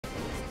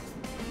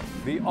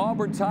The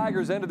Auburn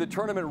Tigers ended the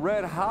tournament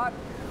red hot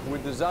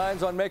with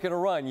designs on making a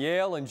run.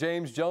 Yale and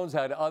James Jones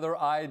had other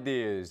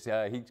ideas.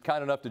 He's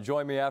kind enough to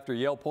join me after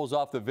Yale pulls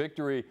off the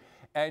victory.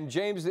 And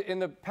James, in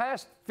the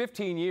past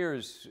 15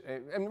 years,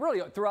 and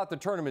really throughout the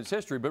tournament's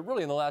history, but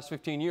really in the last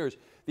 15 years,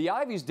 the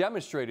Ivies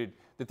demonstrated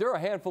that there are a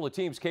handful of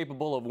teams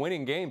capable of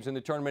winning games in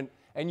the tournament,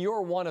 and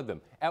you're one of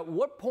them. At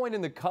what point in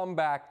the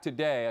comeback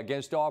today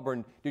against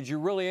Auburn did you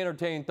really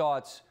entertain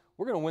thoughts,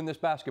 we're going to win this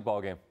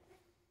basketball game?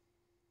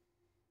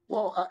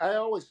 Well, I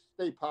always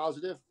stay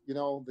positive. You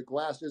know, the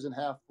glass isn't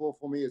half full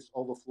for me, it's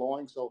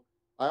overflowing. So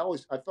I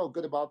felt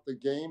good about the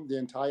game the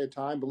entire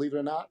time, believe it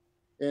or not.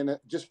 And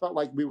it just felt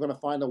like we were going to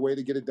find a way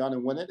to get it done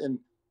and win it. And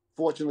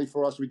fortunately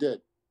for us, we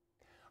did.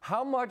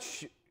 How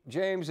much,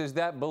 James, is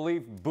that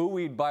belief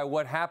buoyed by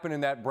what happened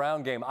in that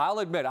Brown game? I'll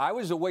admit, I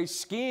was away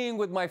skiing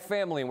with my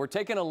family, and we're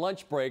taking a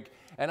lunch break,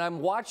 and I'm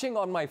watching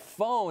on my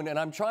phone, and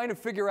I'm trying to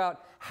figure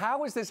out,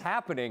 how is this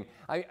happening?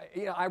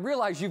 I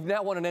realize you've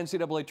now won an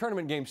NCAA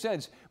tournament game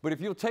since, but if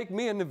you'll take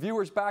me and the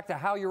viewers back to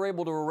how you're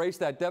able to erase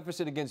that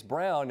deficit against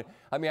Brown,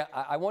 I mean,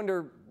 I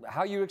wonder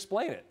how you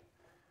explain it.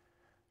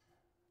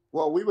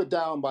 Well, we were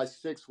down by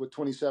 6 with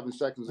 27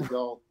 seconds to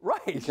go.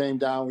 Right. We came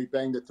down, we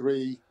banged a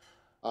 3.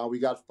 We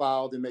got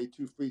fouled and made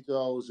 2 free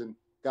throws, and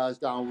guys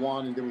down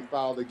 1, and then we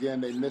fouled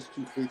again. They missed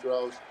 2 free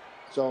throws.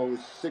 So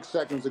 10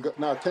 seconds ago,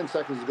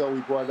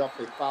 we brought it up.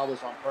 They fouled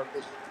us on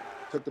purpose,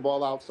 took the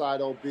ball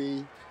outside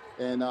OB,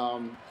 and,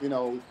 you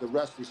know, the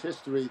rest is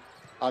history.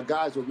 Our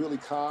guys were really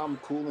calm,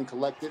 cool, and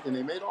collected, and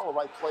they made all the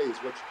right plays,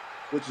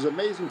 which is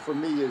amazing for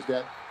me is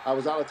that I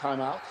was out of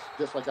timeouts,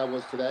 just like I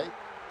was today.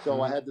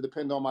 So I had to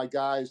depend on my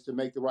guys to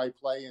make the right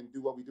play and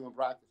do what we do in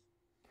practice.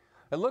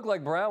 It looked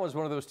like Brown was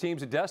one of those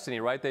teams of destiny,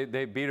 right?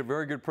 They beat a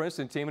very good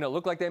Princeton team, and it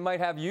looked like they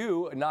might have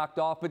you knocked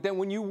off. But then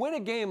when you win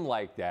a game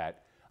like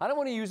that, I don't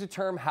want to use the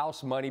term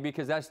house money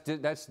because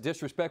that's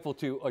disrespectful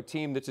to a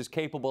team that's as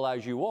capable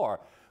as you are.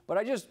 But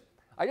I just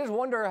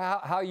wonder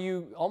how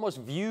you almost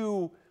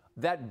view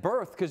that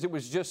berth, because it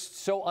was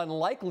just so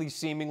unlikely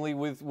seemingly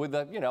with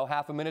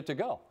half a minute to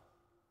go.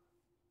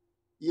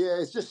 Yeah,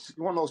 it's just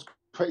one of those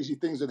crazy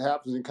things that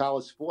happens in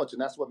college sports,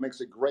 and that's what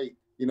makes it great.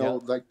 You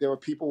know, like there were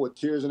people with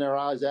tears in their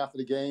eyes after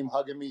the game,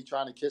 hugging me,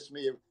 trying to kiss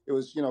me. It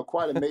was,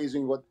 quite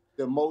amazing what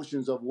the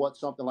emotions of what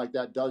something like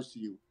that does to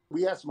you.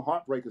 We had some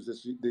heartbreakers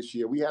this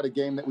year. We had a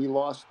game that we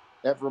lost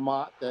at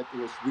Vermont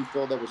we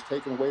feel that was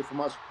taken away from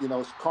us. You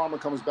know, karma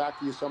comes back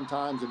to you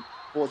sometimes, and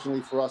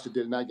fortunately for us, it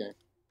did in that game.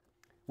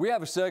 We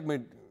have a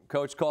segment,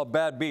 Coach, called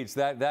Bad Beats.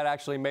 That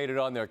actually made it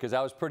on there because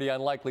that was pretty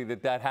unlikely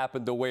that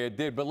happened the way it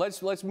did. But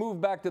let's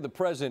move back to the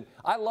present.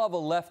 I love a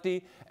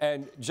lefty,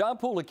 and John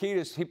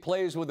Poulikitis, he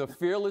plays with a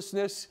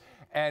fearlessness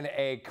and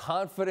a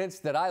confidence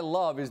that I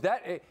love.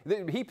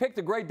 He picked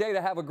a great day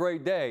to have a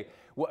great day.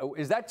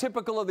 Is that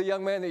typical of the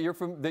young man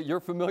that you're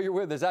familiar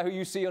with? Is that who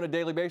you see on a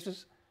daily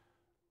basis?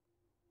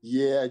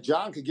 Yeah,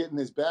 John could get in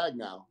his bag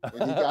now,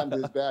 and he got into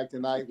his bag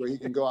tonight where he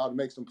can go out and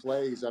make some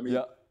plays. I mean.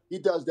 Yeah. He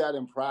does that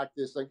in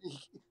practice. Like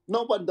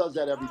nobody does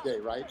that every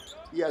day, right?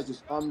 He has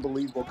this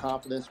unbelievable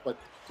confidence, but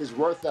his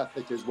work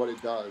ethic is what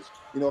it does.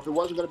 You know, if it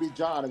wasn't going to be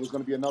John, it was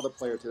going to be another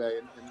player today,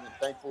 and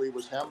thankfully it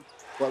was him.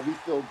 But we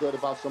feel good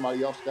about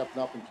somebody else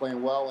stepping up and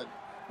playing well, and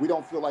we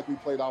don't feel like we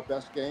played our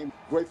best game.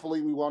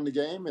 Gratefully, we won the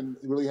game, and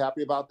really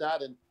happy about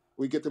that. And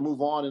we get to move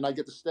on, and I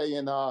get to stay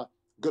in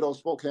good old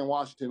Spokane,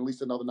 Washington, at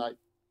least another night.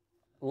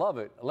 Love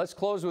it. Let's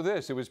close with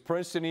this. It was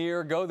Princeton a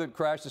year ago that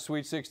crashed the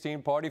Sweet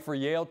 16 party. For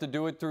Yale to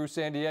do it through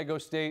San Diego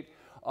State,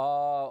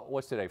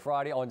 what's today,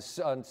 Friday? On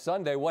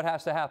Sunday, what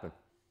has to happen?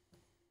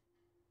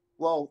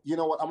 Well, you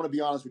know what? I'm going to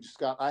be honest with you,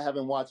 Scott. I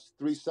haven't watched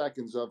 3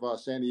 seconds of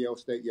San Diego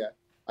State yet.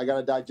 I got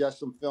to digest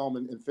some film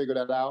and figure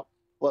that out.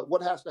 But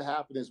what has to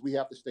happen is we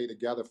have to stay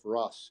together for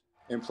us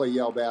and play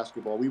Yale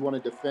basketball. We want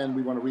to defend,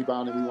 we want to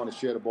rebound, and we want to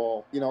share the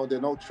ball. You know, there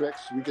are no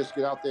tricks. We just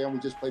get out there and we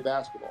just play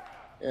basketball.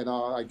 And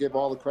I give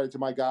all the credit to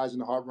my guys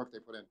and the hard work they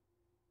put in.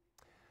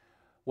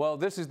 Well,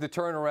 this is the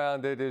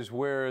turnaround that is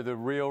where the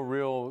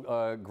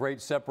real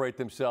greats separate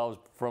themselves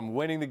from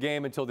winning the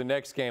game until the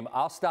next game.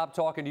 I'll stop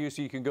talking to you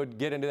so you can go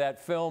get into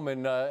that film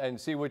and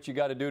see what you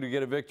got to do to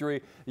get a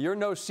victory. You're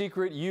no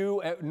secret,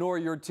 you nor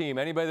your team.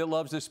 Anybody that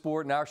loves this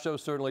sport, and our show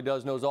certainly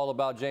does, knows all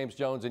about James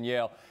Jones and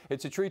Yale.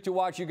 It's a treat to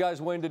watch you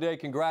guys win today.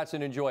 Congrats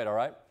and enjoy it, all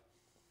right?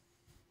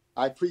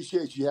 I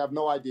appreciate you. You have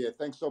no idea.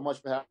 Thanks so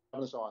much for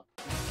having us on.